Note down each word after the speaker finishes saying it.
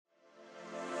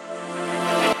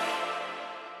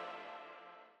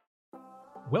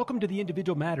Welcome to the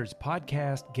Individual Matters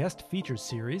podcast guest features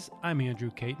series. I'm Andrew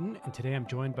Caton, and today I'm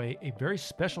joined by a very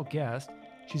special guest.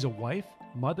 She's a wife,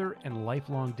 mother, and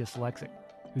lifelong dyslexic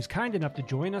who's kind enough to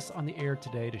join us on the air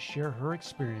today to share her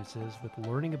experiences with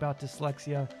learning about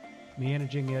dyslexia,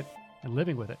 managing it, and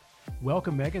living with it.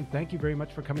 Welcome, Megan. Thank you very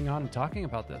much for coming on and talking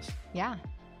about this. Yeah.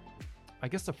 I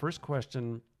guess the first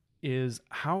question is,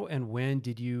 how and when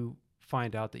did you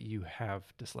find out that you have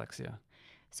dyslexia?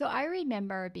 So I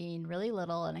remember being really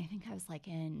little, and I think I was like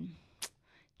in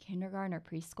kindergarten or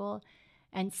preschool,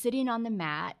 and sitting on the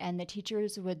mat, and the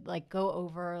teachers would like go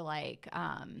over like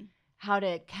how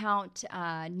to count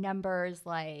numbers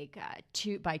like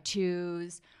two by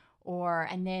twos,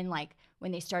 and then like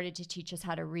when they started to teach us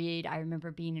how to read, I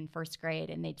remember being in first grade,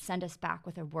 and they'd send us back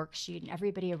with a worksheet, and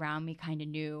everybody around me kind of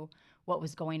knew what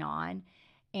was going on,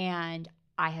 and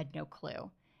I had no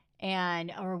clue.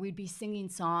 Or we'd be singing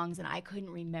songs and I couldn't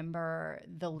remember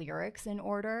the lyrics in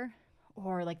order,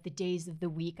 or like the days of the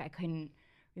week. I couldn't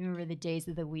remember the days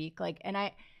of the week. And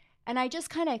I just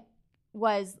kind of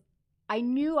I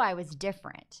knew I was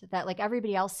different, that like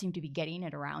everybody else seemed to be getting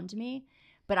it around me,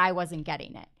 but I wasn't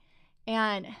getting it.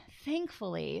 And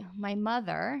thankfully, my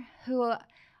mother, who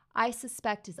I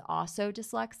suspect is also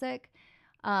dyslexic,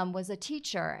 was a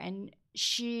teacher, and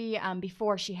she,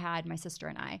 before she had my sister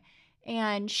and I,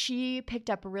 and she picked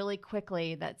up really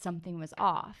quickly that something was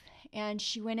off. And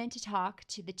she went in to talk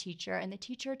to the teacher, and the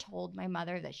teacher told my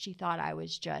mother that she thought I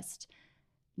was just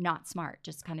not smart,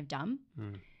 just kind of dumb.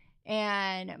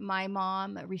 And my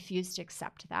mom refused to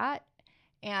accept that.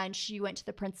 And she went to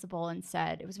the principal and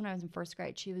said, it was when I was in first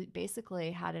grade, she basically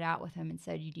had it out with him and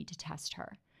said, you need to test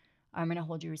her. I'm going to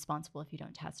hold you responsible if you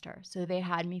don't test her. So they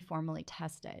had me formally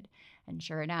tested. And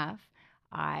sure enough,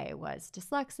 I was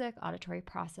dyslexic, auditory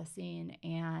processing,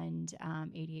 and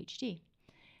ADHD.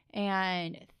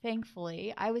 And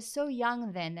thankfully, I was so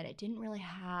young then that it didn't really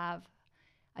have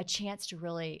a chance to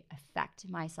really affect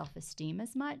my self-esteem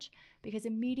as much, because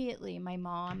immediately my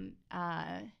mom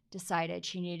decided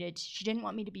she didn't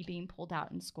want me to be being pulled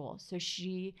out in school. So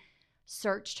she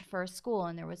searched for a school,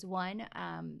 and there was one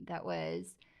that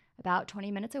was about 20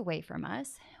 minutes away from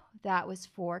us that was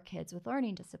for kids with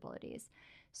learning disabilities.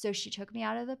 So she took me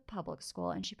out of the public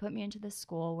school and she put me into the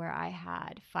school where I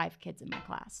had 5 kids in my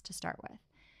class to start with.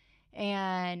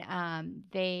 And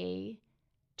they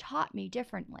taught me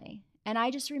differently. And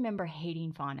I just remember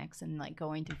hating phonics and like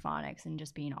going through phonics and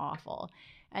just being awful.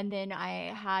 And then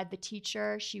I had the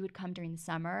teacher, she would come during the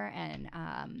summer,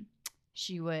 and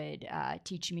she would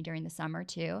teach me during the summer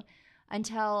too,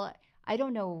 until I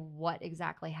don't know what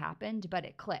exactly happened, but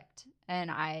it clicked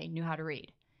and I knew how to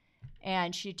read.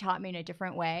 And she taught me in a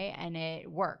different way, and it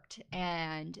worked.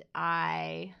 And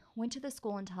I went to the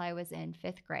school until I was in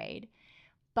 5th grade,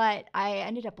 but I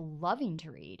ended up loving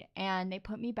to read. And they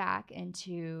put me back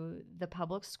into the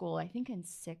public school, I think in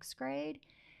 6th grade.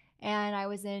 And I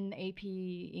was in AP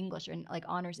English, and like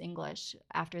honors English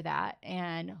after that,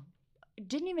 and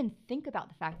didn't even think about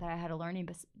the fact that I had a learning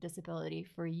disability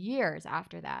for years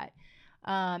after that,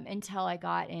 until I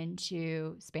got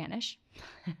into Spanish.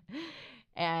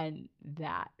 And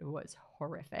that was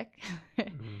horrific.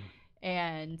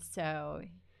 And so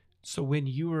when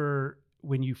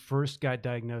you first got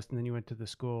diagnosed and then you went to the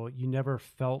school, you never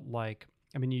felt like,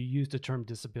 I mean, you used the term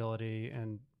disability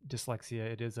and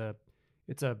dyslexia.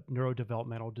 It's a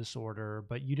neurodevelopmental disorder,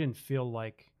 but you didn't feel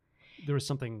like there was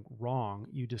something wrong.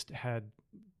 You just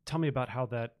tell me about how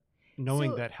that,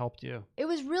 knowing that helped you. It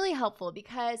was really helpful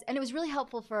and it was really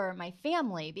helpful for my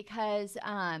family, because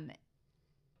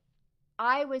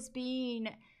I was being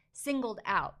singled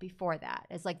out before that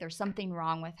as like, there's something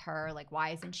wrong with her. Like, why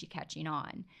isn't she catching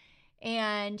on?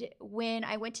 And when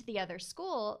I went to the other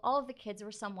school, all of the kids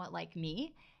were somewhat like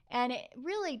me. And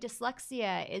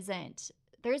dyslexia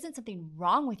there isn't something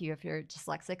wrong with you if you're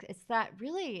dyslexic. It's that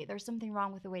really there's something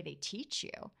wrong with the way they teach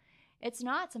you. It's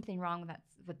not something wrong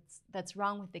that's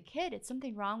wrong with the kid. It's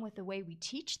something wrong with the way we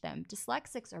teach them.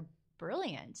 Dyslexics are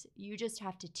brilliant. You just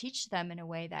have to teach them in a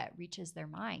way that reaches their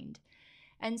mind.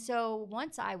 And so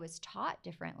once I was taught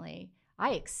differently,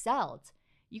 I excelled.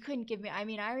 You couldn't give me,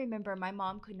 I remember my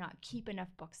mom could not keep enough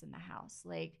books in the house.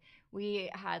 Like we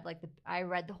had I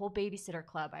read the whole Babysitter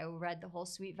Club. I read the whole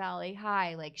Sweet Valley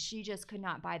High. Like she just could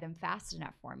not buy them fast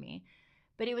enough for me.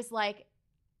 But it was like,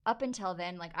 up until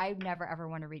then, like I never ever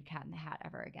want to read Cat in the Hat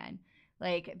ever again.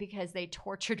 Like, because they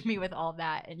tortured me with all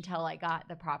that until I got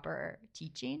the proper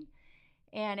teaching.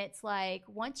 And it's like,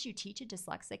 once you teach a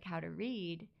dyslexic how to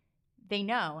read, they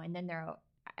know. And then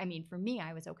for me,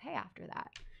 I was okay after that.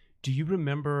 Do you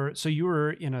remember, so you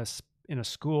were in a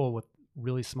school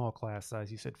really small class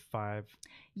size. You said five,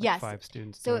 Yes. 5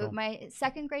 students So total. my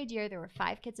second grade year, there were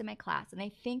 5 kids in my class, and I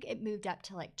think it moved up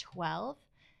to like 12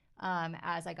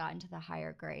 as I got into the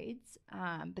higher grades.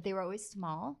 But they were always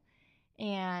small,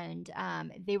 and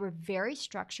they were very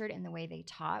structured in the way they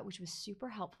taught, which was super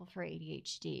helpful for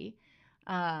ADHD.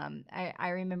 I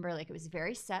remember like it was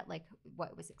very set, like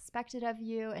what was expected of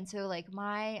you, and so like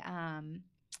my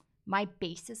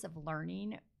basis of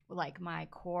learning, like my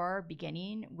core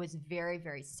beginning, was very,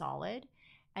 very solid.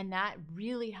 And that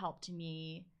really helped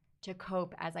me to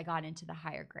cope as I got into the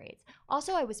higher grades.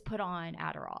 Also, I was put on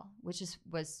Adderall, which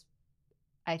was,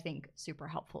 I think, super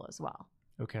helpful as well.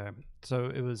 Okay. So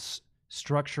it was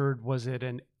structured. Was it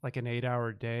an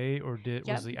 8-hour day, or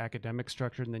was the academic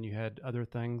structured and then you had other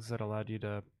things that allowed you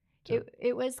to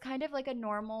It was kind of like a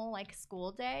normal like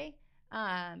school day.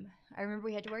 I remember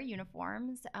we had to wear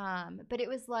uniforms, but it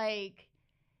was like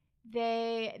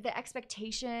the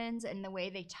expectations and the way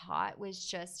they taught was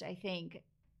just, I think,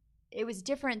 it was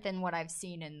different than what I've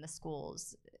seen in the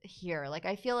schools here. Like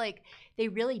I feel like they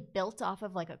really built off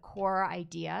of like a core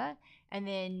idea, and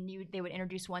then they would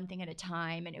introduce one thing at a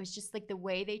time, and it was just like the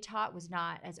way they taught was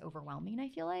not as overwhelming, I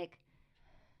feel like.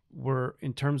 were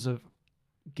in terms of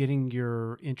getting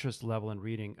your interest level in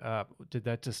reading up? Did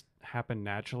that just happen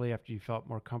naturally after you felt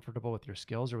more comfortable with your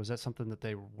skills, or was that something that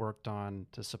they worked on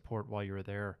to support while you were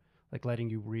there, like letting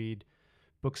you read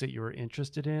books that you were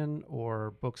interested in,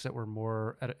 or books that were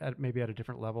more maybe at a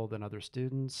different level than other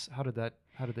students? How did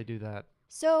they do that?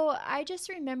 So I just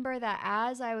remember that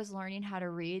as I was learning how to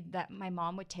read, that my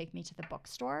mom would take me to the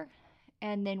bookstore,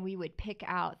 and then we would pick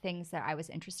out things that I was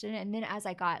interested in. And then as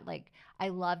I got like, I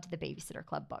loved the Babysitter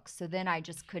Club books, so then I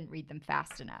just couldn't read them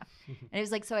fast enough. And it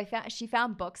was like, so she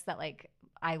found books that like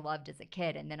I loved as a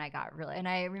kid, and then I got really, and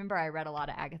I remember I read a lot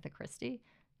of Agatha Christie,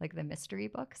 like the mystery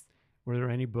books. Were there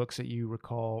any books that you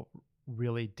recall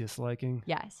really disliking?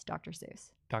 Yes, Dr.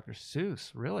 Seuss. Dr.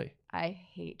 Seuss, really? I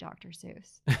hate Dr.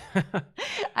 Seuss.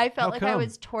 I felt like I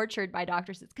was tortured by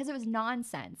Dr. Seuss because it was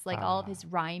nonsense, like all of his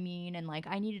rhyming, and like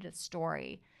I needed a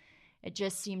story. It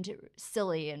just seemed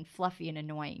silly and fluffy and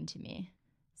annoying to me.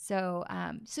 So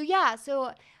I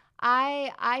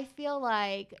feel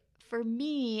like for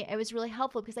me it was really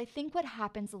helpful, because I think what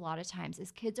happens a lot of times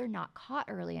is kids are not caught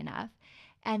early enough,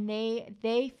 and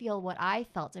they feel what I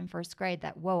felt in first grade,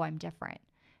 that whoa, I'm different.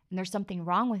 And there's something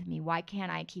wrong with me. Why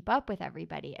can't I keep up with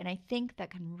everybody? And I think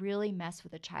that can really mess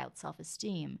with a child's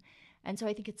self-esteem. And so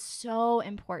I think it's so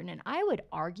important. And I would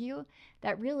argue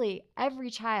that really every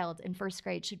child in first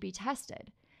grade should be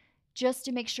tested just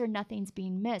to make sure nothing's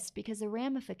being missed, because the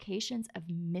ramifications of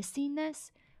missing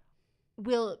this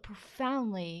will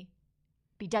profoundly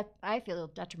be, I feel,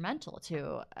 detrimental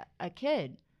to a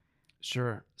kid.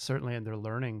 Sure, certainly, and they're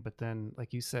learning. But then,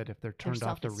 like you said, if they're turned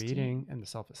off to reading and the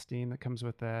self-esteem that comes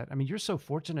with that, I mean, you're so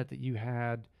fortunate that you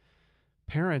had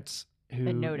parents who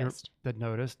that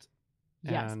noticed.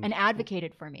 Yes, and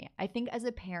advocated for me. I think as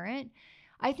a parent,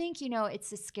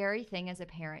 it's a scary thing as a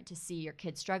parent to see your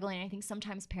kid struggling. I think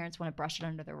sometimes parents want to brush it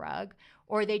under the rug,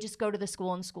 or they just go to the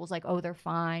school and the school's like, oh, they're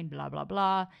fine, blah, blah,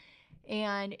 blah.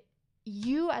 And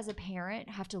you as a parent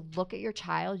have to look at your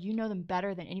child. You know them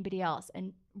better than anybody else,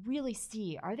 and really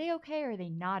see, are they okay or are they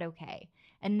not okay?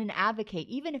 And then advocate,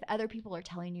 even if other people are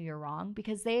telling you you're wrong,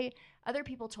 because other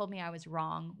people told me I was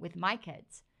wrong with my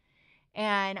kids.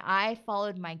 And I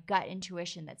followed my gut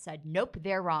intuition that said, nope,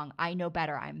 they're wrong. I know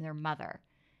better. I'm their mother,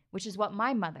 which is what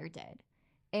my mother did.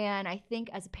 And I think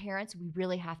as parents, we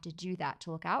really have to do that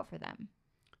to look out for them.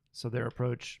 So their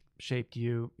approach shaped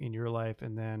you in your life,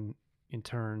 and then in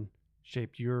turn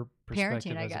shaped your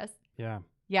perspective. Parenting, I guess.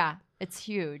 Yeah, it's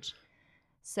huge.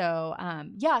 So,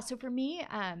 so for me,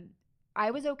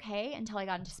 I was okay until I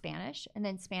got into Spanish, and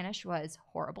then Spanish was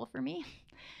horrible for me.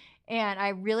 And I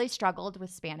really struggled with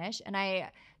Spanish, and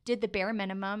I did the bare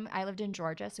minimum. I lived in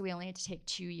Georgia, so we only had to take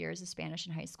 2 years of Spanish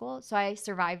in high school. So I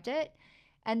survived it.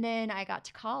 And then I got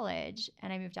to college,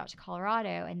 and I moved out to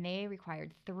Colorado, and they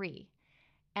required 3.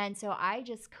 And so I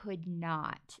just could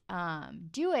not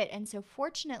do it. And so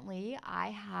fortunately, I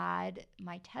had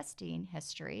my testing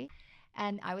history,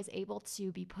 and I was able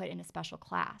to be put in a special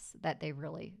class that they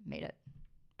really made it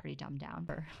pretty dumbed down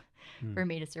for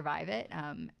me to survive it.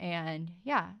 And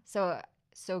yeah, so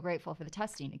grateful for the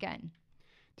testing again.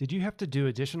 Did you have to do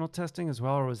additional testing as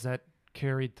well, or was that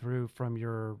carried through from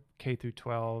your K through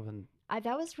 12? And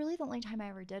that was really the only time I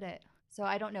ever did it. So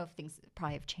I don't know if things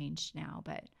probably have changed now,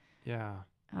 but yeah.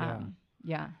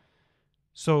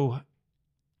 So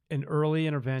an early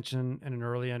intervention and an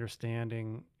early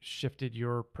understanding shifted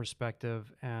your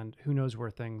perspective, and who knows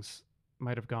where things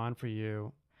might have gone for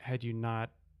you had you not.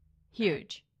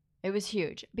 Huge. It was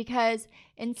huge because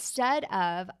instead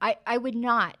of, I would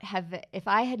not have, if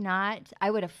I had not,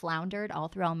 I would have floundered all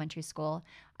through elementary school.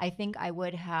 I think I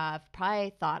would have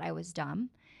probably thought I was dumb,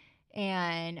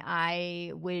 and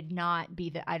I would not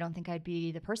be I don't think I'd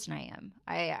be the person I am.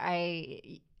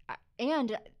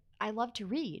 And I love to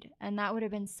read, and that would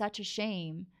have been such a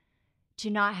shame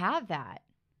to not have that.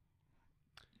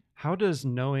 How does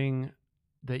knowing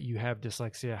that you have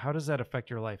dyslexia, how does that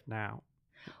affect your life now?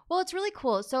 Well, it's really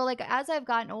cool. So, like, as I've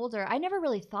gotten older, I never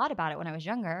really thought about it when I was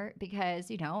younger because,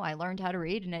 I learned how to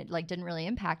read and it like didn't really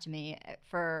impact me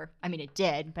I mean, it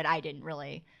did, but I didn't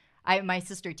really. My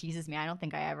sister teases me. I don't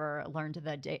think I ever learned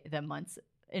the months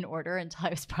in order until I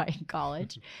was probably in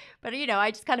college. But,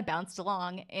 I just kind of bounced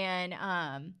along.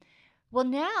 And, well,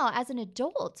 now as an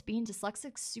adult, being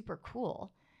dyslexic is super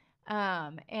cool.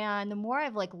 And the more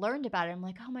I've like learned about it, I'm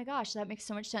like, oh my gosh, that makes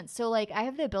so much sense. So, like, I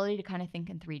have the ability to kind of think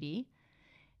in 3D.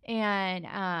 And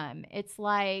it's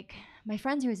like my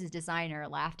friend who's a designer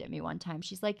laughed at me one time.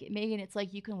 She's like, Megan, it's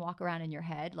like you can walk around in your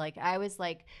head. Like I was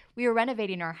like, we were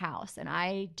renovating our house and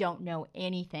I don't know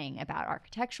anything about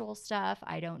architectural stuff.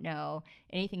 I don't know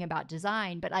anything about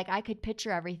design, but like I could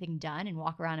picture everything done and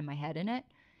walk around in my head in it.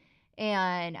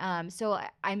 And so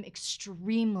I'm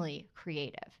extremely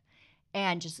creative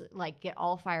and just like get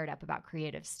all fired up about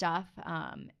creative stuff.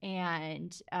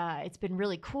 And it's been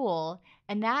really cool.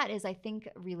 And that is, I think,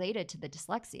 related to the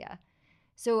dyslexia.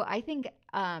 So I think,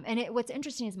 what's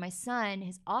interesting is my son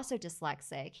is also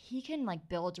dyslexic. He can like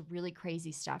build really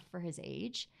crazy stuff for his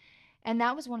age. And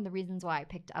that was one of the reasons why I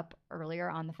picked up earlier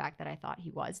on the fact that I thought he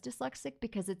was dyslexic,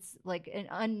 because it's like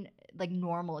an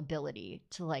normal ability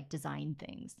to like design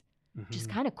things, which is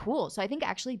kind of cool. So I think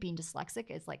actually being dyslexic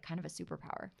is like kind of a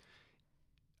superpower.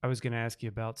 I was going to ask you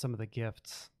about some of the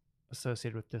gifts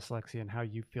associated with dyslexia and how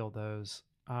you feel those.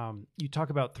 You talk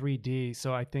about 3D,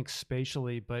 so I think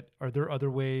spatially, but are there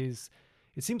other ways?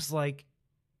 It seems like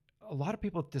a lot of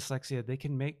people with dyslexia, they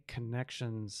can make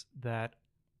connections that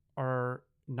are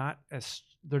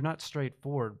they're not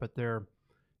straightforward, but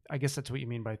I guess that's what you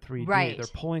mean by 3D. Right. They're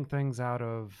pulling things out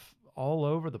of all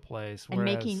over the place. And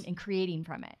making and creating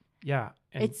from it. Yeah.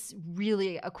 It's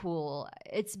really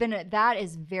that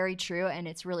is very true. And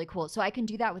it's really cool. So I can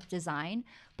do that with design,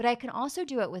 but I can also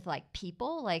do it with like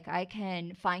people. Like I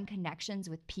can find connections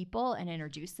with people and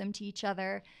introduce them to each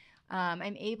other.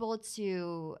 I'm able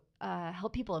to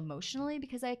help people emotionally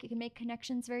because I can make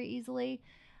connections very easily.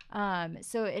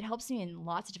 So it helps me in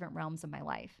lots of different realms of my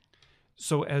life.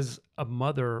 So as a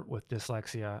mother with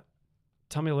dyslexia,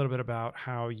 tell me a little bit about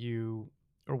how you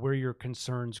or where your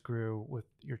concerns grew with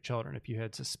your children. If you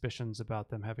had suspicions about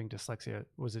them having dyslexia,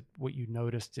 was it what you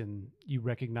noticed and you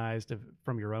recognized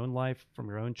from your own life, from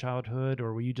your own childhood,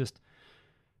 or were you just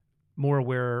more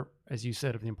aware, as you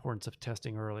said, of the importance of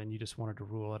testing early and you just wanted to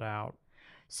rule it out?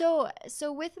 So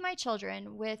with my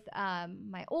children, with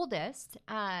my oldest,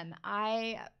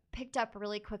 I picked up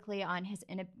really quickly on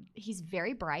he's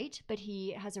very bright, but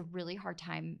he has a really hard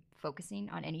time focusing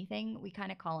on anything. We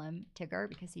kind of call him Tigger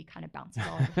because he kind of bounces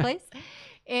all over the place.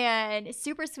 And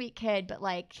super sweet kid, but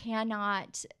like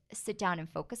cannot sit down and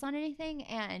focus on anything.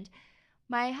 And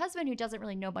my husband, who doesn't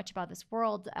really know much about this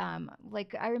world,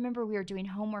 like I remember we were doing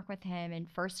homework with him in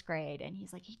first grade and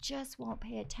he's like, he just won't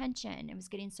pay attention. And was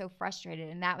getting so frustrated.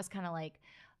 And that was kind of like,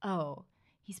 oh,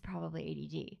 he's probably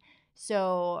ADD.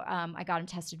 So I got him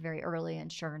tested very early,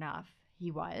 and sure enough, he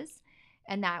was.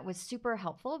 And that was super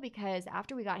helpful because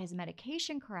after we got his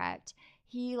medication correct,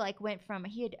 he like went from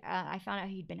I found out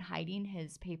he'd been hiding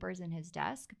his papers in his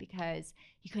desk because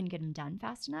he couldn't get them done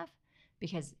fast enough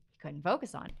because he couldn't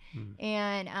focus on.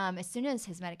 And as soon as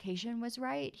his medication was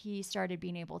right, he started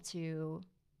being able to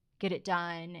get it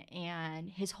done, and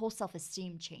his whole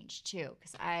self-esteem changed too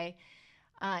because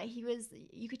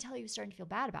you could tell he was starting to feel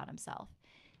bad about himself.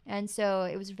 And so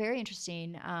it was very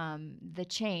interesting, the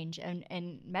change, and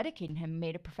medicating him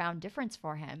made a profound difference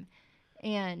for him.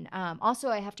 And also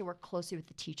I have to work closely with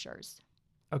the teachers.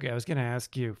 Okay, I was going to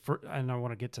ask you, and I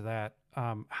want to get to that.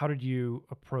 How did you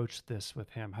approach this with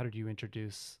him? How did you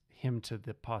introduce him to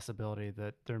the possibility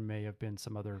that there may have been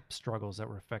some other struggles that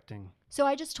were affecting? So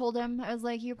I just told him, I was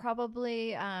like, you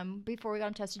probably, before we got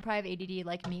him tested, you probably have ADD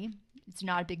like me. It's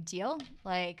not a big deal.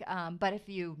 Like, but if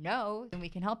you know, then we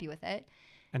can help you with it.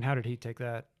 And how did he take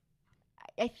that?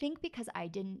 I think because I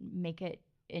didn't make it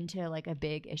into like a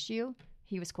big issue,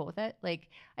 he was cool with it. Like,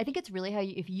 I think it's really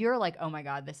if you're like, oh my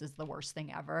God, this is the worst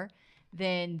thing ever,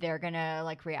 then they're going to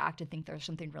like react and think there's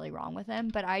something really wrong with him.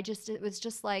 But it was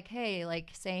just like, hey,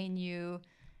 like saying you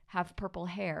have purple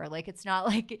hair. Like, it's not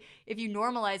like if you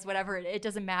normalize whatever, it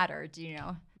doesn't matter. Do you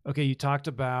know? Okay. You talked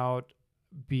about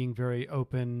being very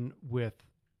open with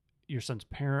your son's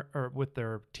parent or with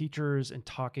their teachers and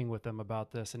talking with them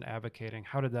about this and advocating?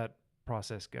 How did that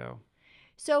process go?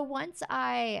 So once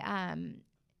I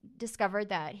discovered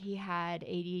that he had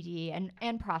ADD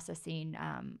and processing,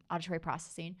 auditory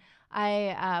processing,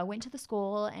 I went to the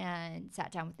school and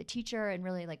sat down with the teacher and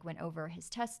really like went over his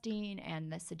testing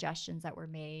and the suggestions that were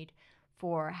made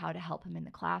for how to help him in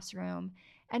the classroom.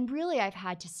 And really, I've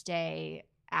had to stay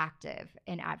active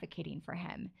in advocating for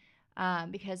him.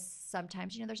 Because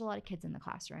sometimes, there's a lot of kids in the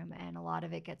classroom and a lot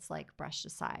of it gets like brushed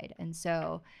aside. And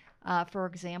so, for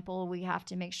example, we have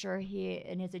to make sure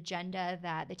in his agenda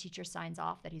that the teacher signs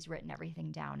off that he's written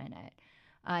everything down in it.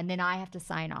 And then I have to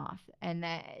sign off.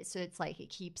 So it's like it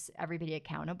keeps everybody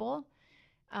accountable.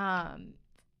 And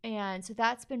so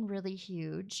that's been really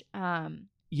huge.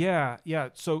 Yeah.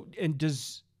 So, and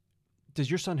does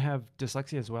your son have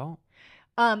dyslexia as well?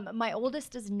 My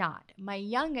oldest does not. My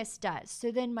youngest does.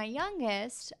 So then my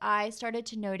youngest, I started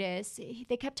to notice,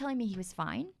 they kept telling me he was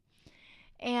fine.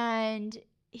 And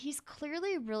he's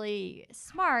clearly really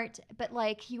smart, but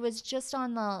like he was just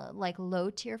on the like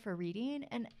low tier for reading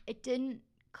and it didn't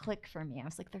click for me. I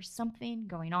was like, there's something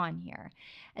going on here.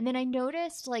 And then I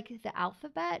noticed like the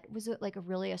alphabet was like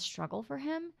really a struggle for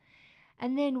him.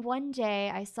 And then one day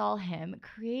I saw him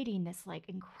creating this like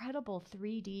incredible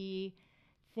 3D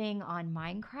thing on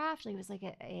Minecraft. It was like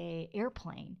a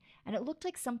airplane, and it looked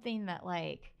like something that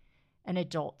like an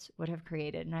adult would have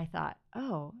created. And I thought,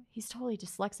 oh, he's totally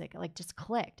dyslexic. It like just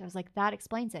clicked. I was like, that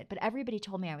explains it. But everybody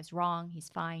told me I was wrong. He's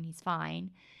fine. He's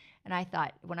fine. And I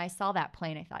thought, when I saw that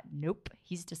plane, I thought, nope,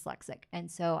 he's dyslexic. And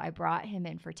so I brought him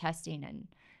in for testing, and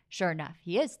sure enough,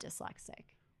 he is dyslexic.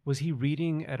 Was he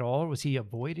reading at all? Was he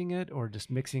avoiding it or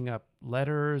just mixing up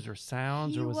letters or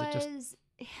sounds? Or was it just...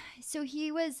 So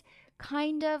he was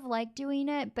kind of like doing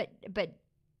it, but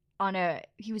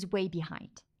he was way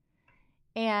behind.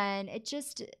 And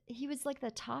he was like the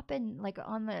top and like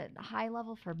on the high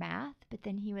level for math, but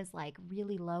then he was like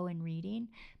really low in reading.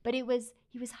 But he was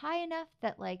high enough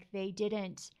that like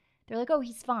they're like, oh,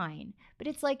 he's fine. But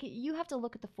it's like you have to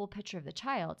look at the full picture of the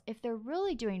child. If they're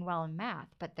really doing well in math,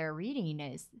 but their reading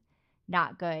is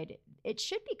not good, it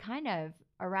should be kind of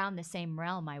around the same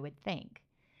realm, I would think.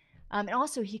 And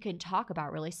also he can talk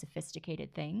about really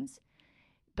sophisticated things,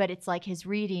 but it's like his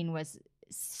reading was,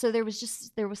 so there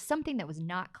was something that was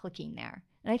not clicking there.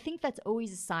 And I think that's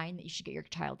always a sign that you should get your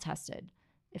child tested.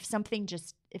 If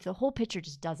the whole picture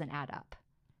just doesn't add up.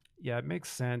 Yeah, it makes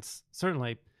sense.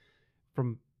 Certainly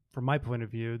from my point of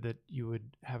view, that you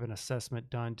would have an assessment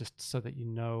done just so that you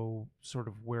know sort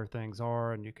of where things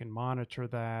are and you can monitor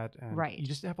that. And right. You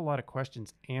just have a lot of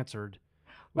questions answered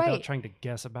without right. trying to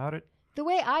guess about it. The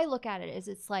way I look at it is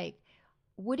it's like,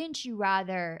 wouldn't you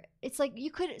rather, it's like you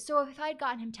could, so if I had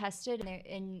gotten him tested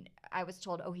and I was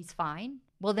told, oh, he's fine,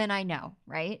 well, then I know,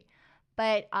 right?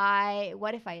 But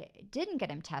what if I didn't get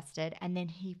him tested and then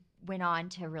he went on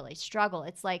to really struggle?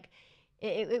 It's like,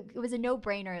 it was a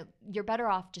no-brainer. You're better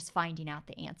off just finding out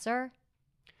the answer.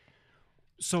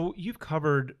 So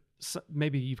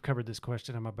maybe you've covered this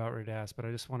question I'm about ready to ask, but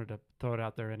I just wanted to throw it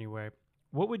out there anyway.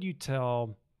 What would you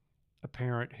tell a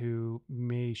parent who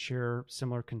may share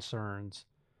similar concerns,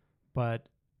 but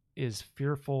is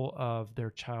fearful of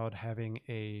their child having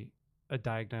a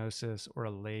diagnosis or a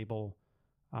label,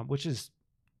 which is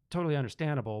totally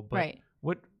understandable, but right.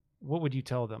 What would you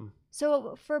tell them?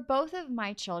 So for both of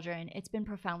my children, it's been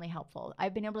profoundly helpful.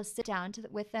 I've been able to sit down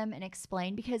with them and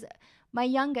explain, because my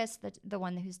youngest, the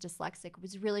one who's dyslexic,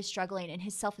 was really struggling and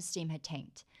his self-esteem had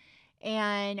tanked.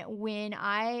 And when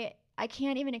I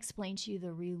can't even explain to you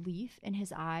the relief in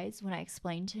his eyes when I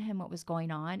explained to him what was going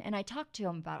on. And I talked to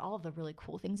him about all of the really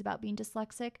cool things about being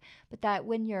dyslexic, but that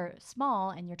when you're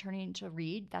small and you're turning to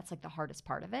read, that's like the hardest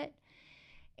part of it.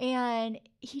 And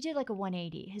he did like a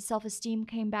 180. His self-esteem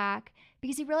came back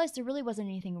because he realized there really wasn't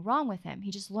anything wrong with him. He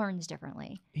just learns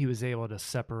differently. He was able to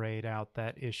separate out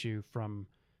that issue from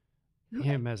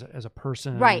him as a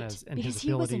person. Right, and because his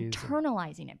he was abilities.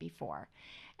 internalizing it before.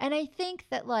 And I think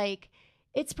that like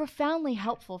it's profoundly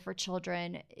helpful for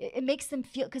children. It makes them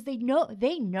feel, because they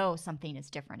know something is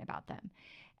different about them.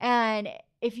 And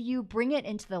if you bring it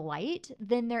into the light,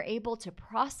 then they're able to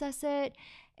process it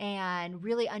and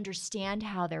really understand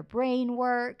how their brain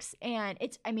works. And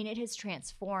it has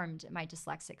transformed my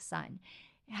dyslexic son.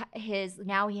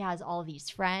 Now he has all these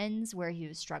friends where he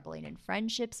was struggling in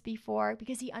friendships before,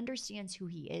 because he understands who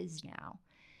he is now.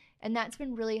 And that's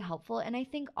been really helpful. And I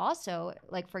think also,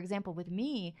 like, for example, with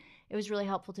me, it was really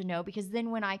helpful to know, because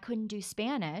then when I couldn't do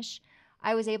Spanish,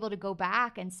 I was able to go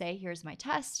back and say, here's my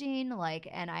testing,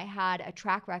 and I had a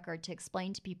track record to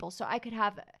explain to people. So I could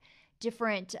have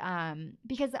different,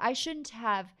 because I shouldn't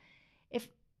have,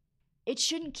 it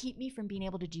shouldn't keep me from being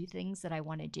able to do things that I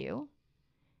want to do.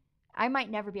 I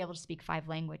might never be able to speak 5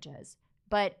 languages,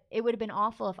 but it would have been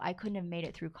awful if I couldn't have made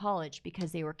it through college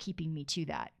because they were keeping me to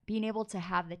that. Being able to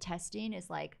have the testing is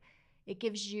like, it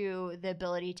gives you the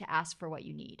ability to ask for what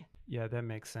you need. Yeah, that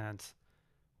makes sense.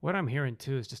 What I'm hearing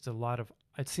too is just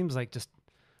it seems like just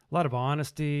a lot of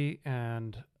honesty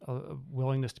and a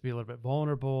willingness to be a little bit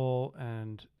vulnerable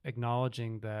and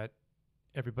acknowledging that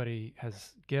everybody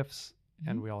has gifts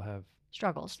and we all have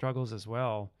struggles as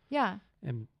well. Yeah.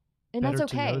 And that's better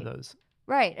okay. to know those.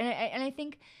 Right. And I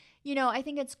think, I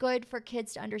think it's good for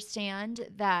kids to understand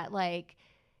that, like,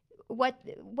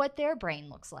 what their brain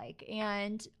looks like,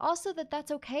 and also that's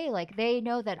okay. Like, they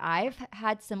know that I've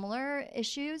had similar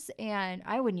issues, and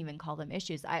I wouldn't even call them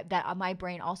issues. That my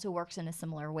brain also works in a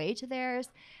similar way to theirs,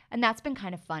 and that's been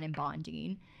kind of fun and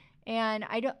bonding. And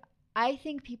I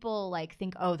think people like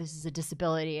think, oh, this is a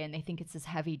disability, and they think it's this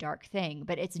heavy, dark thing,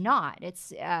 but it's not.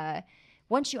 It's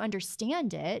once you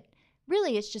understand it,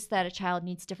 really, it's just that a child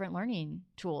needs different learning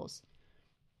tools.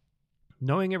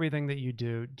 Knowing everything that you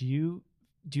do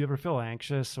you ever feel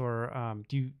anxious, or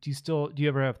do you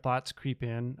ever have thoughts creep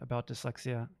in about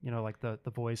dyslexia? Like the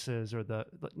voices, or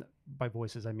by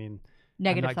voices I mean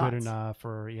negative I'm not thoughts. Good enough,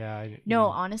 or No,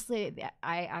 honestly,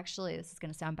 I actually, this is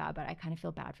going to sound bad, but I kind of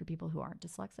feel bad for people who aren't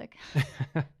dyslexic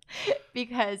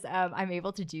because I'm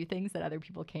able to do things that other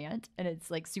people can't, and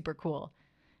it's like super cool.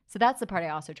 So that's the part I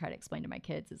also try to explain to my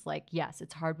kids is like, yes,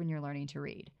 it's hard when you're learning to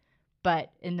read.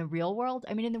 But in the real world,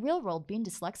 being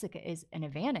dyslexic is an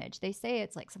advantage. They say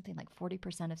it's like something like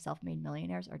 40% of self-made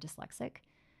millionaires are dyslexic.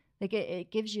 Like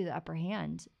it gives you the upper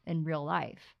hand in real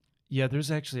life. Yeah,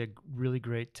 there's actually a really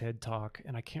great TED Talk,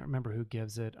 and I can't remember who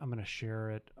gives it. I'm going to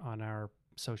share it on our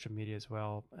social media as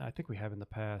well. I think we have in the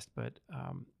past, but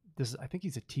I think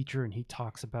he's a teacher, and he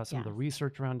talks about some of the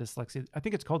research around dyslexia. I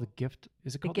think it's called The Gift.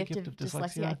 Is it called The Gift of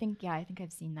Dyslexia? I think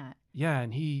I've seen that. Yeah,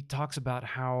 and he talks about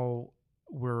how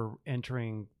we're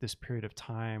entering this period of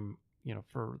time,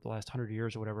 for the last 100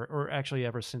 years or whatever, or actually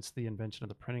ever since the invention of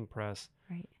the printing press.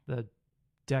 Right. The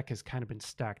deck has kind of been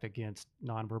stacked against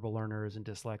nonverbal learners and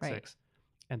dyslexics. Right.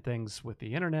 And things with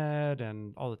the internet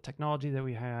and all the technology that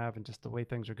we have and just the way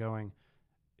things are going,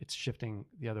 it's shifting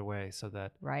the other way, so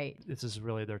that this is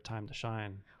really their time to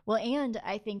shine. Well, and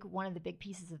I think one of the big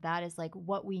pieces of that is like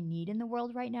what we need in the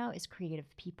world right now is creative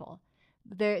people.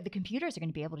 The computers are going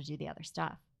to be able to do the other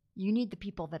stuff. You need the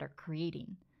people that are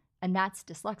creating, and that's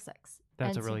dyslexics.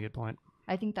 That's a really good point.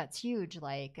 I think that's huge.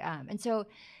 Like, and so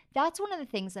that's one of the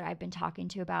things that I've been talking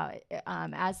to about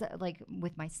as like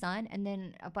with my son, and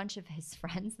then a bunch of his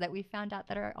friends that we found out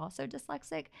that are also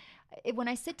dyslexic. When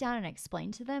I sit down and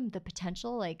explain to them the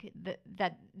potential, like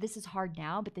that this is hard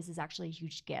now, but this is actually a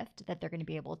huge gift that they're going to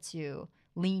be able to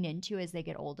lean into as they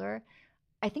get older.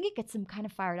 I think it gets them kind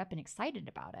of fired up and excited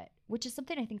about it, which is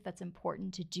something I think that's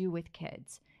important to do with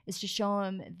kids, is to show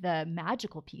them the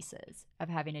magical pieces of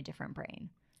having a different brain.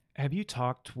 Do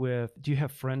you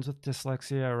have friends with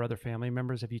dyslexia or other family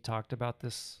members? Have you talked about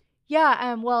this?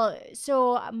 Yeah, well,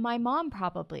 so my mom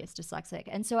probably is dyslexic.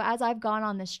 And so as I've gone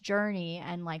on this journey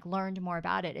and like learned more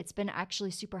about it, it's been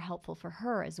actually super helpful for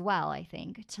her as well, I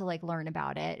think, to like learn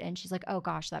about it. And she's like, oh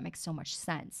gosh, that makes so much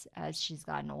sense as she's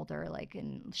gotten older, like,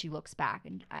 and she looks back.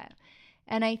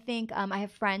 And I think I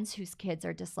have friends whose kids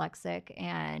are dyslexic,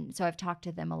 and so I've talked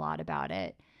to them a lot about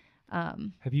it.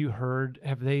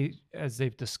 Have they, as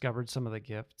they've discovered some of the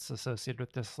gifts associated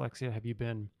with dyslexia, have you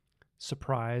been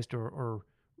surprised or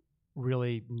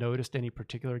really noticed any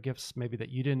particular gifts maybe that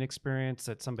you didn't experience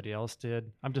that somebody else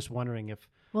did? I'm just wondering if...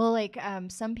 Well, like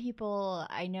some people,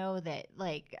 I know that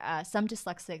like some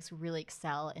dyslexics really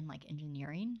excel in like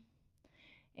engineering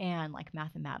and like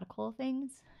mathematical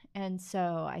things. And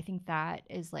so I think that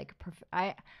is like,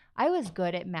 I was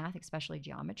good at math, especially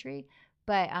geometry,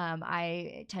 but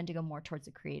I tend to go more towards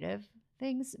the creative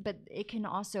things. But it can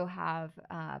also have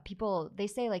people, they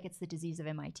say like it's the disease of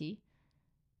MIT.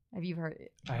 Have you heard?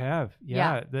 I have.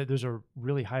 Yeah. There's a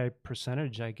really high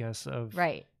percentage, I guess, of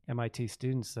MIT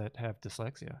students that have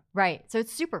dyslexia. Right. So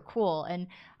it's super cool. And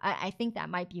I think that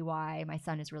might be why my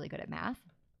son is really good at math.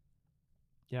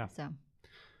 Yeah. So.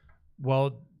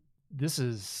 Well, this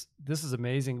is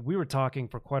amazing. We were talking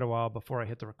for quite a while before I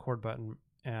hit the record button,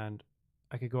 and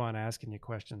I could go on asking you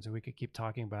questions and we could keep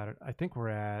talking about it. I think we're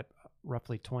at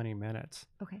roughly 20 minutes.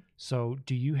 Okay. So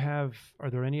are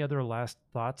there any other last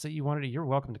thoughts that you wanted to? You're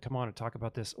welcome to come on and talk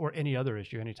about this or any other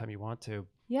issue anytime you want to.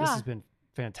 Yeah. This has been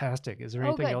fantastic. Is there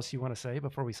anything else you want to say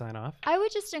before we sign off? I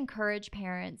would just encourage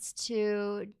parents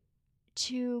to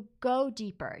go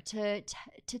deeper, to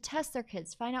test their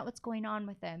kids, find out what's going on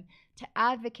with them, to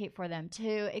advocate for them,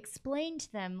 to explain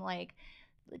to them like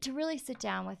to really sit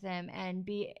down with them and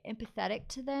be empathetic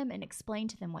to them and explain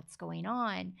to them what's going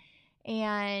on.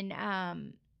 And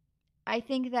I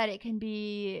think that it can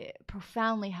be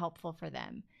profoundly helpful for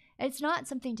them. It's not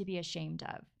something to be ashamed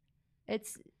of.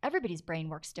 It's everybody's brain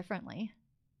works differently.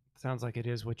 Sounds like it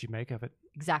is what you make of it.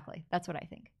 Exactly. That's what I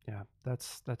think. Yeah,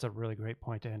 that's a really great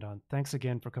point to end on. Thanks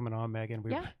again for coming on, Megan.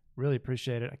 We Yeah. really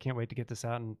appreciate it. I can't wait to get this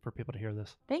out and for people to hear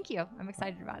this. Thank you. I'm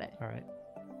excited about it. All right.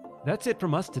 That's it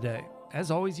from us today.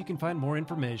 As always, you can find more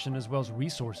information as well as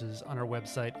resources on our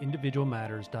website,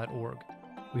 individualmatters.org.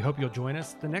 We hope you'll join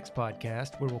us the next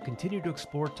podcast where we'll continue to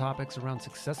explore topics around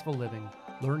successful living,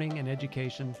 learning and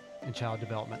education, and child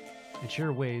development, and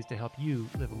share ways to help you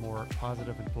live a more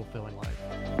positive and fulfilling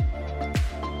life.